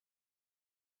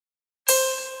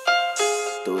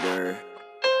Studer.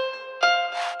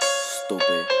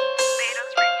 Stupid. JAYBADOS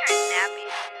bring her Nappy you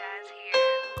guys here.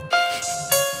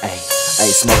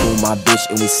 Ayy, smoking with my bitch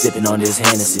and we sippin' on this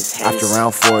Hennessy. After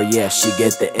round 4, yeah, she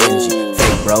get the energy.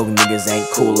 Fake broke niggas ain't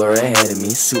cooler ahead of me.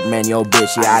 Superman, yo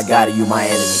bitch, yeah, I got it, you my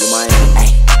enemy.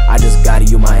 Ayy, I just got it,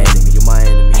 you my enemy. You my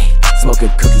enemy. Smoking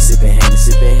cookies, sippin'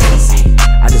 Hennessy.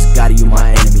 I just got it, you my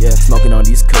enemy. Smoking on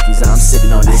these cookies and I'm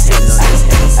sippin' on this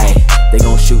Hennessy. They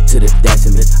gon' shoot to the death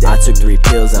of me. I took 3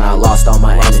 pills and I lost all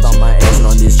my energy. Buzzing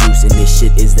on this juice and this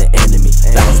shit is the enemy.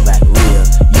 Bounce back real,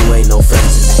 you ain't no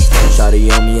friends.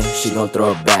 Shawty on me, yeah, she gon'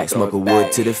 throw it back. Smoke a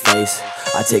wood to the face,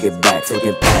 I take it back,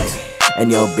 fucking packs. And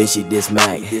yo bitch, she diss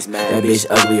Mac. That bitch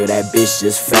ugly or that bitch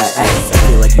just fat. I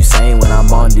feel like you saying when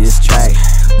I'm on this track.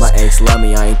 My ex love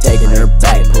me, I ain't taking her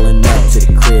back. Pulling up to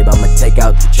the crib, I'ma take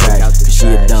out the trash. Cause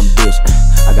she a dumb bitch,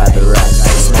 I got the rack.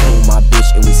 Smoking with my bitch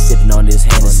and we sippin' on this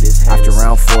Hennessy. After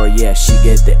round 4, yeah, she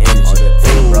get the energy.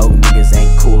 Fake broke niggas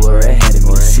ain't cooler ahead of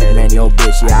me. Superman, yo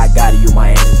bitch, yeah, I got it, you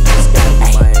my enemy.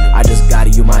 I just got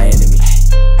it, you my enemy.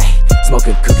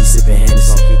 Smoking cookies, sippin'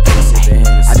 Hennessy.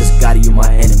 I just got it, you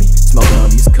my enemy. Smoking on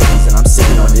these cookies and I'm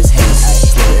sippin' on this Hennessy.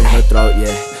 Slip it in her throat,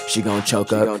 yeah, she gon'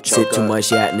 choke up. Sip too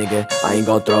much, yeah, nigga, I ain't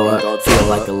gon' throw up. Feel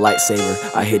like a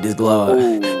lightsaber, I hit this glow up.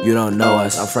 You don't know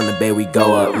us, I'm from the Bay, we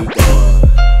go up.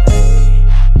 Hey,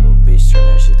 little bitch, turn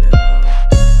that shit down.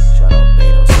 Shout out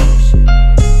Bados on this shit,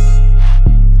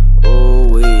 nigga.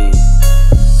 Ooh wee. I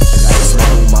got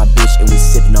smoking with my bitch and we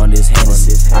sippin' on this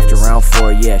Hennessy. After round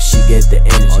 4, yeah, she get the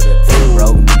energy.